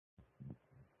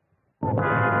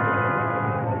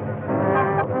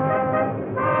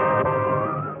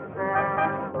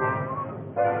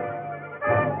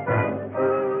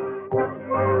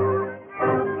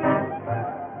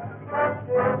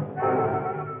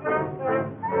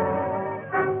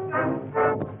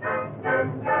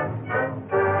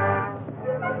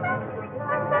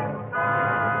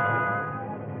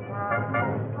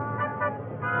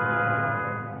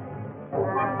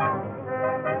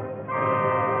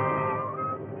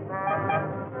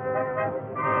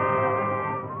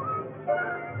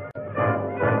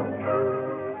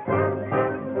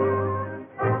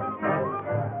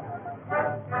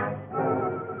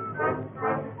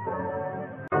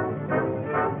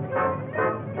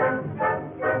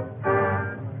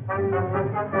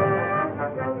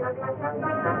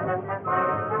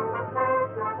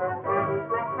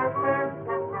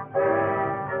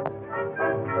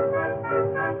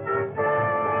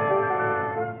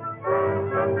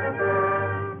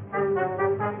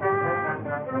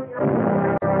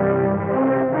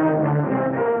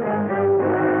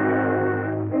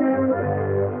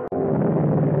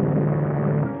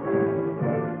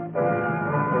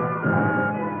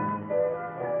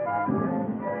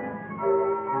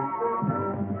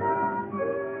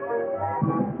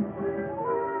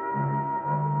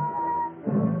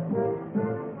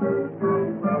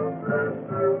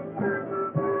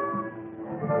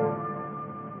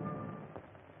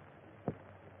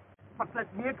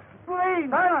Let me explain.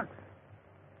 Silence!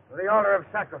 To the altar of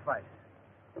sacrifice.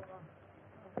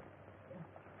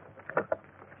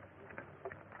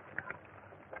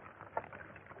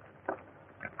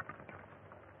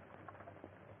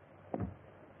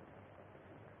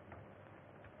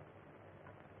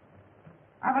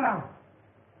 Avalon!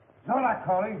 Zola,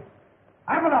 Collie.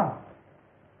 Avalon!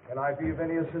 Can I be of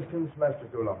any assistance, Master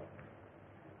Dulon?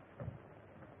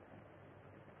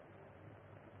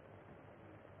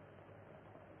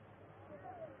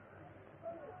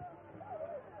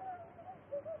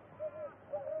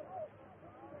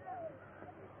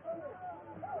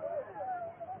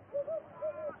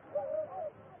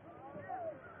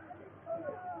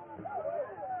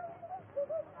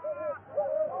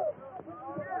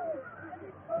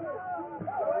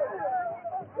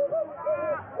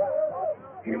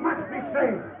 He must be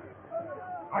saved.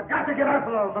 I've got to get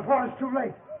Avalon before it's too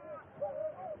late.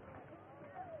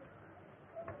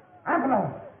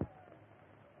 Avalon!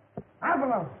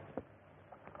 Avalon!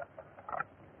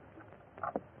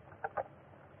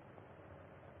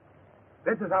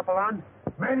 This is Apollon.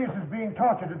 Manius is being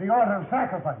tortured at the altar of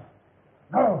sacrifice.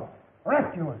 Go.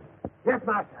 Rescue him. Yes,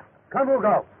 master. Come, we'll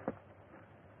go.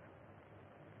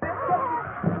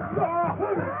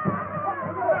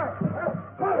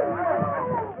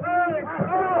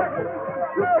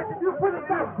 You put it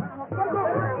down.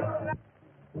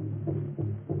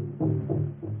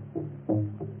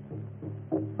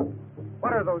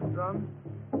 What are those drums?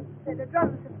 They're the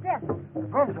drums of death. The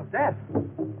drums of death?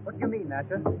 What do you mean,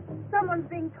 master? Someone's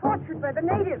being tortured by the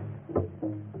natives.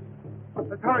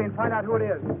 Let's hurry and find out who it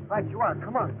is. Right you are.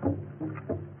 Come on.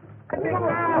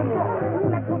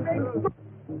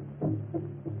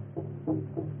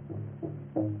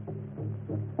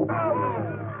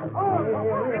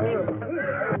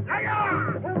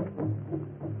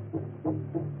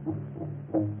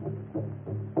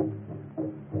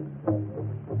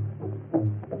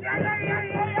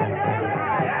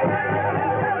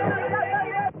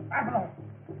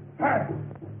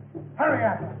 Hurry,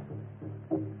 Avalon.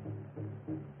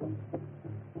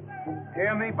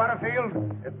 Hear me, Butterfield?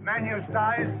 If Manius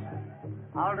dies,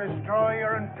 I'll destroy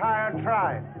your entire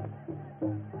tribe.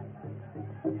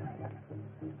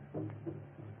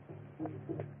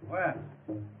 Well,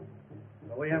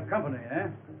 so we have company, eh?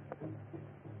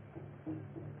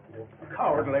 You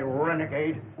cowardly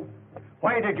renegade.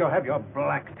 Why did you have your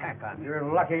black tack on? You're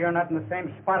lucky you're not in the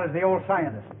same spot as the old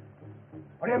scientist.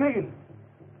 What do you mean?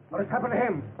 What has happened to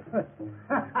him?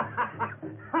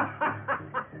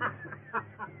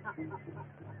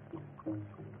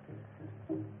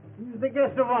 He's the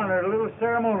guest of honor at a little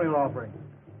ceremonial offering.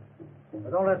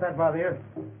 But don't let that bother you.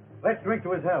 Let's drink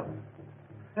to his health.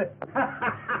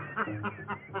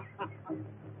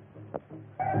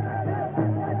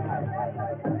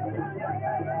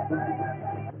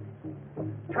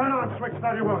 Turn on switch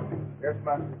 31. Yes,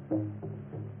 Master.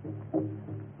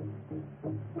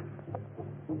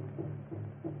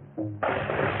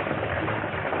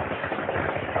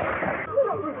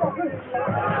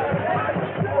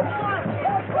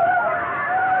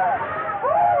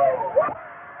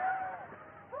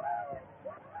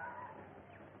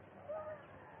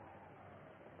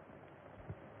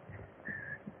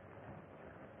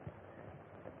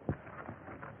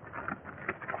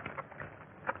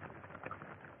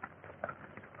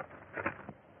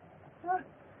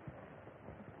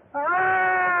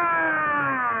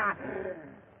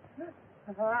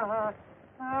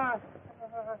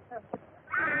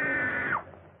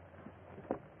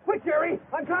 Jerry.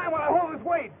 Untie him while I hold his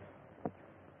weight.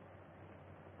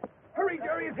 Hurry,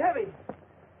 Jerry. It's heavy.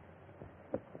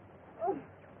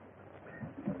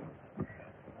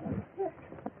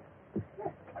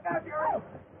 Look out, Jerry.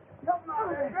 Help him out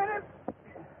there. Get it?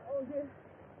 Oh, dear.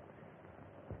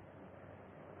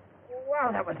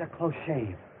 Wow, that was a close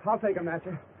shave. I'll take him,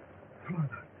 Matcher. Come on.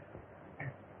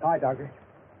 Aye, Doctor.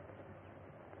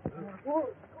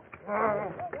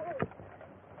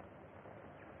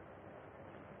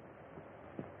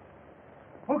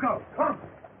 Hugo, come.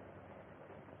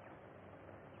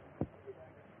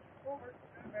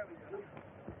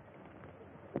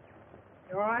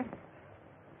 You all right?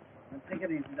 Take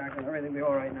it easy, Doctor. Everything will be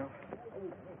all right now.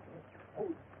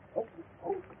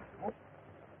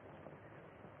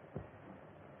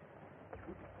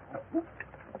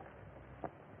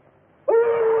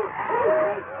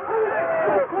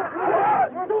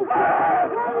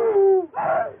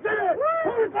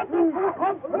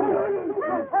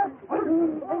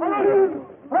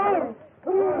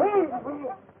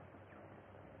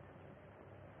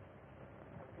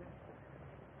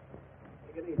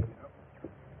 Take it easy now.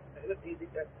 Take it easy.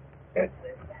 That's it.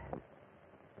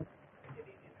 Take it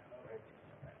easy now.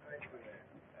 Right through there.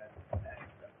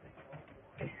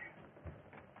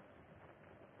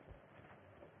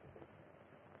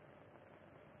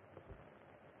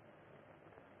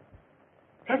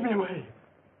 Take me away.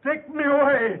 Take me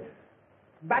away.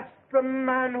 That's the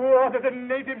man who ordered the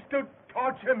natives to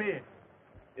torture me.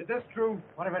 Is this true?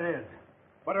 What if it is?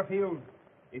 Butterfield,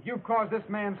 if you've caused this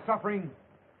man suffering,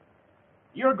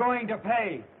 you're going to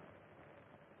pay.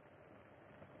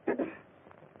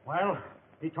 Well,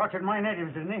 he tortured my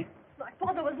natives, didn't he? My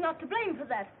father was not to blame for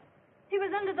that. He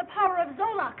was under the power of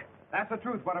Zolak. That's the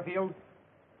truth, Butterfield.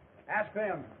 Ask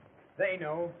them. They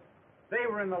know. They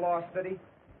were in the lost city.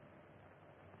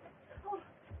 Oh,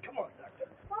 Come on, Doctor.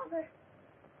 Father.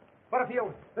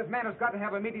 Butterfield, this man has got to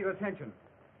have immediate attention.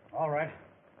 All right.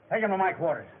 Take him to my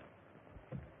quarters.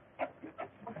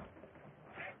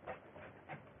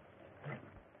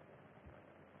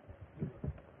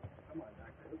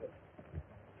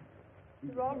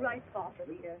 You're all right, Father,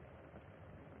 dear.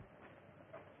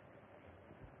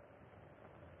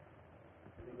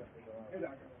 Here,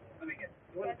 Doctor. Let me get.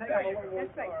 You want That's to take right. him?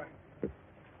 That's right. All right.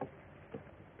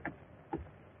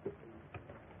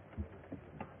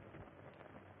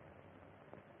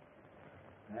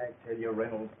 I tell you,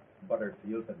 Reynolds,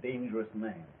 Butterfield's a dangerous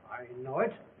man. I know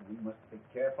it. We must be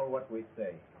careful what we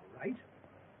say. All right.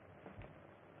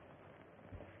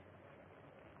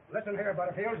 Listen here,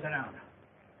 Butterfield. Sit down.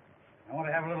 I want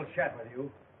to have a little chat with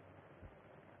you.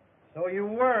 So you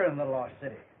were in the Lost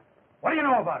City. What do you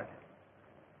know about it?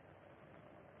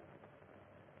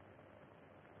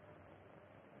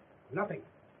 Nothing.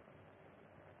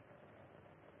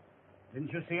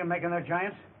 Didn't you see them making their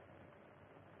giants?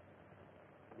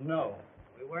 No.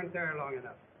 We weren't there long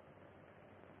enough.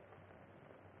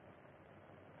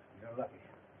 You're lucky.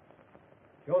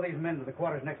 Show these men to the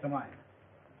quarters next to mine.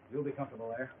 You'll be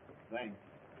comfortable there. Thanks.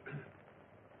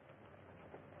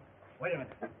 Wait a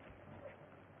minute.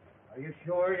 Are you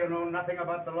sure you know nothing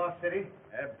about the Lost City?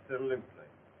 Absolutely.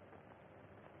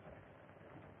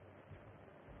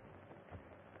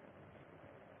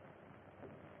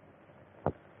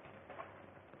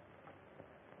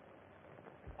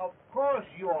 Of course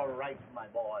you're right, my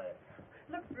boy.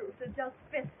 Look, Bruce, it just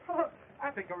fits.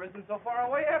 I think there isn't so far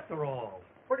away after all.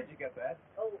 Where did you get that?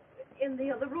 Oh, in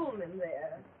the other room in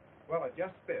there. Well, it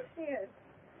just fits. Here.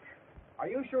 Are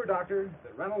you sure, Doctor,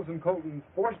 that Reynolds and Colton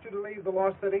forced you to leave the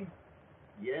lost city?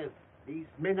 Yes, these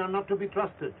men are not to be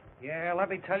trusted. Yeah, let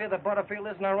me tell you that Butterfield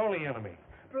isn't our only enemy.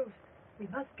 Bruce, we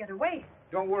must get away.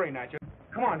 Don't worry, Natcher.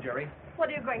 Come on, Jerry. What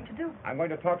are you going to do? I'm going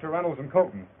to talk to Reynolds and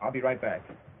Colton. I'll be right back.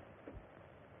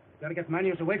 Got to get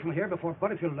Manius away from here before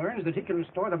Butterfield learns that he can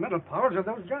restore the mental powers of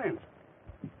those giants.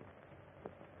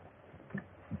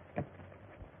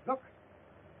 Look,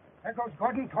 there goes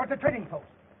Gordon toward the trading post.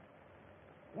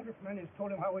 Wonder if Manius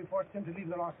told him how we forced him to leave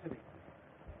the lost city.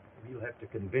 We'll have to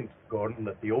convince Gordon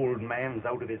that the old man's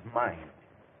out of his mind.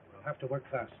 We'll have to work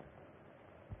fast.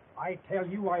 I tell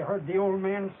you, I heard the old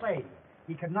man say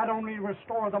he could not only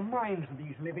restore the minds of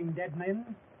these living dead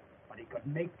men, but he could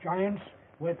make giants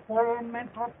with full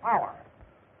mental power.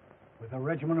 With a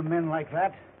regiment of men like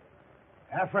that,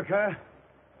 Africa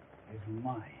is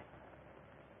mine.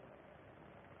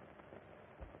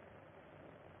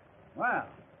 Well,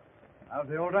 how's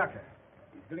the old doctor?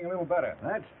 He's getting a little better.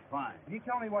 That's fine. Can you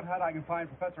tell me what hut I can find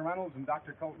Professor Reynolds and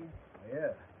Dr. Colton? Yeah.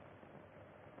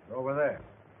 They're over there.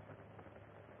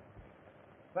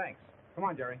 Thanks. Come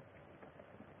on, Jerry.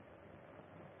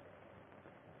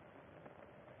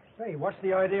 Say, what's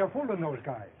the idea of fooling those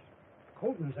guys?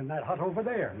 Colton's in that hut over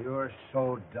there. You're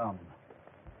so dumb.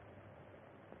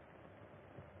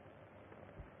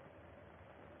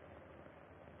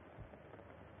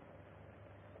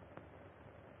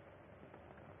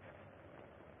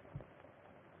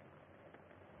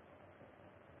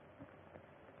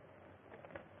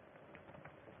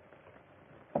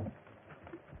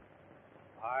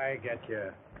 I get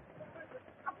you.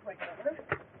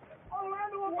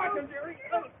 Watch him, Jerry.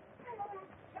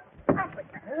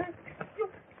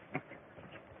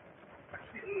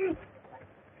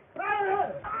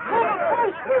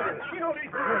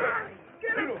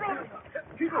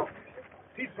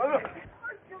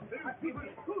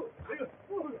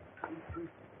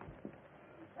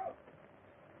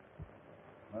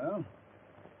 Well,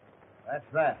 that's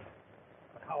that.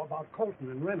 But how about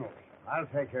Colton and Reynolds? I'll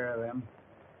take care of them.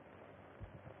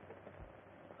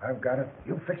 I've got it.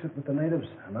 You fix it with the natives,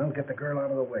 and I'll get the girl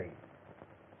out of the way.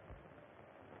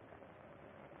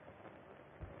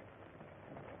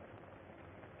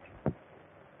 You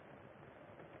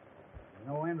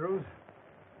know, Andrews,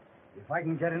 if I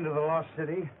can get into the Lost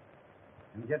City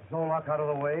and get Zolak out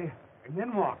of the way, And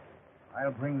then what?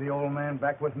 I'll bring the old man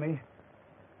back with me,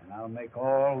 and I'll make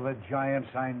all the giants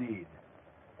I need.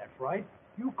 That's right.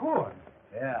 You could.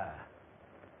 Yeah.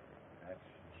 That's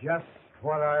just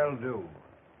what I'll do.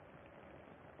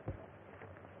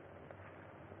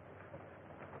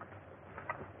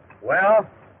 Well,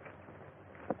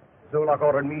 Zolak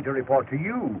ordered me to report to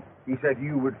you. He said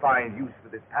you would find use for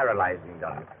this paralyzing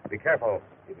gun. Be careful.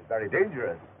 It is very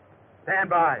dangerous. Stand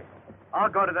by. I'll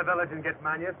go to the village and get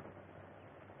Manius.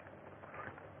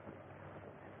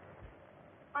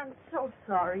 I'm so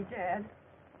sorry, Dad.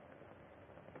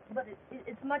 But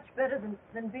it's much better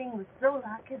than being with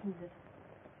Zolak, isn't it?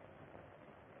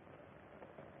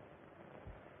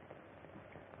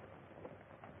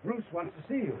 Bruce wants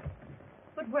to see you.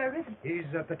 But where is he? He's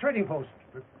at the trading post,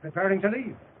 preparing to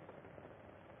leave.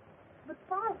 But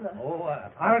Father. Oh,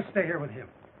 I'll stay here with him.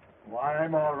 Why,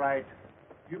 I'm all right.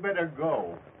 You better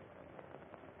go.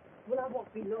 Well, I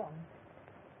won't be long.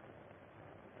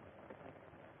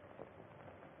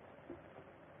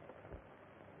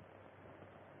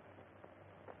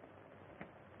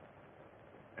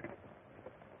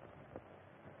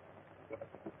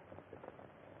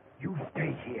 You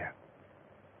stay here.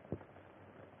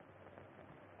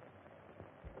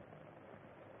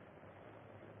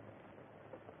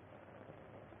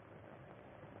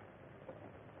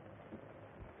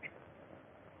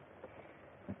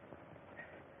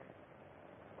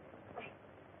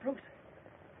 Bruce,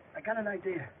 I got an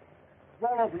idea.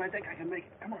 Roll over and I think I can make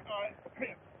it. Come on. All right.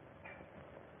 Here.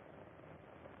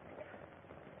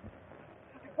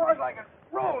 As far as I can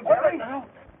roll, Jerry. Now.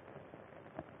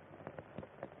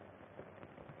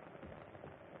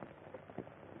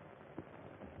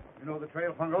 You know the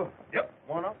trail, Fungo? Yep.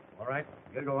 Come on up. All right,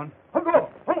 get going. Fungo!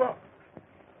 Fungo!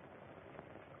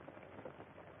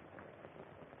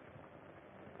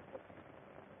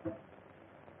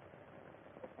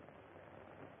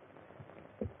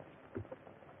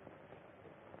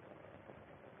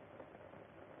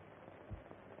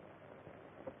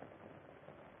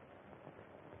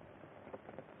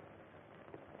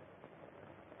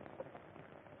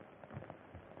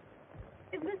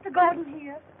 Is Mr. Gordon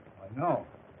here? I know.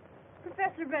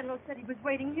 Professor Reynolds said he was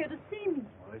waiting here to see me.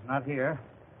 Well, he's not here.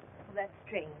 Well, that's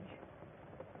strange.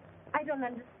 I don't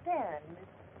understand.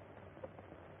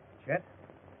 Chet,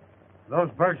 those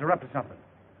birds are up to something.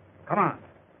 Come on.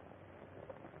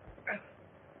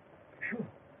 Phew.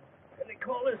 And they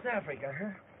call this Africa, huh?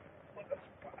 What a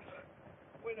spot.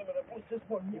 Wait a minute. What's this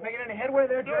one? You making any headway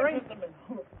there, Jerry? Just a minute.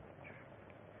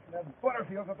 That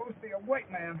Butterfield's supposed to be a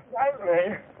white man. White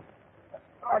man?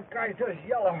 Our guy's just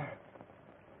yellow.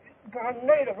 Gone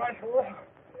native, I suppose.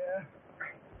 Yeah.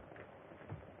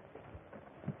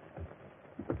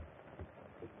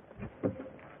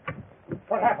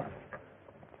 What happened?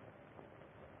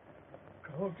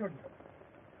 Colton.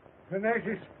 The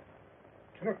natives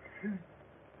took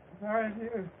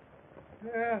ideas.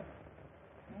 Yeah.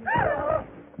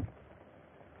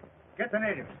 Get the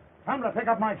natives. Time to pick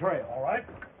up my trail. All right.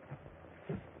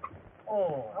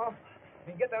 Oh. Well,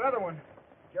 you can get that other one.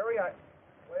 Jerry,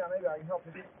 well, maybe I can help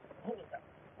you. Hold it up.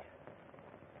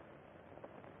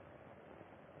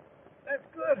 That's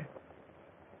good.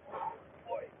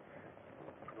 Boy.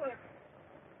 Good.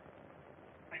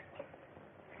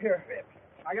 Here,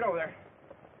 I get over there.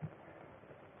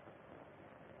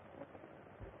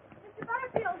 Mr.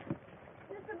 Butterfield!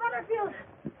 Mr. Butterfield!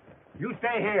 You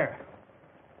stay here.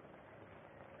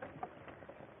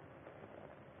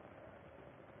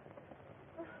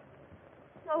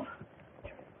 No.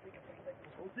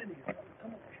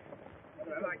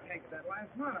 Well, I can't get that last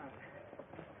knot out.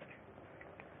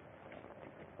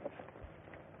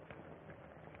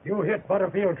 You hit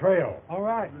Butterfield Trail. All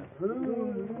right.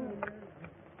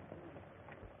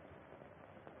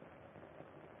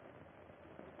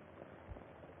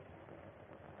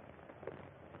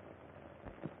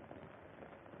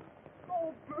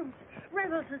 Oh, Bruce.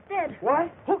 Reynolds is dead.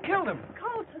 What? Who killed him?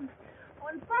 Colton. Oh,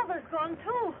 and Father's gone,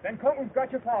 too. Then Colton's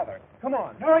got your father. Come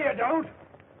on. No, you don't.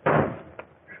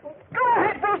 Go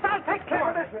ahead, Bruce. I'll take care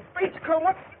of this. Speech,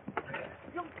 Colton.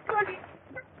 You bloody...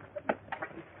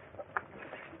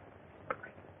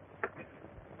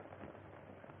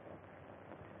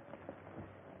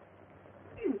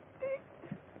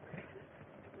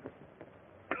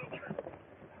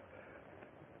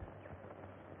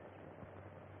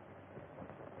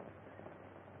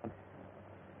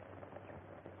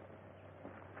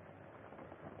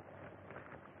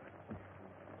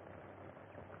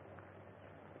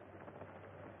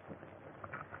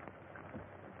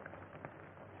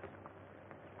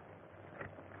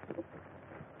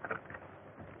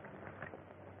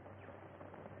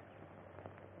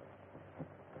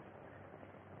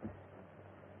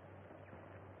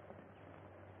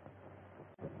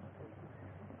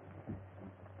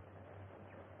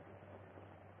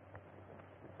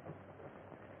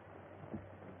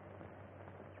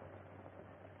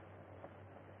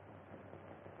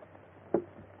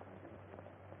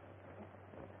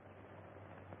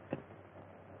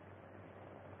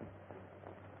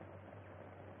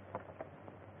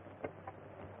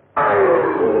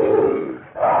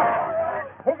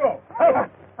 Hugo!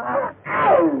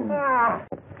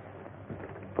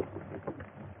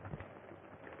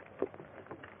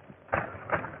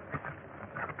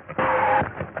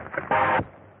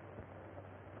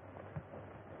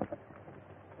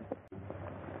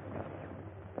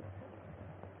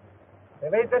 They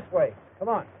lead this way. Come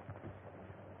on.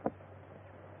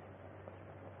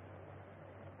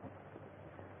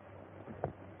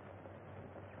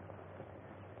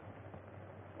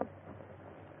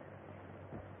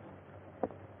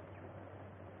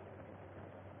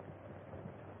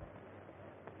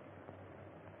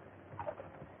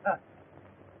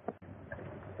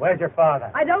 Where's your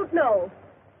father? I don't know.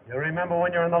 You remember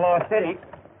when you were in the Lost City?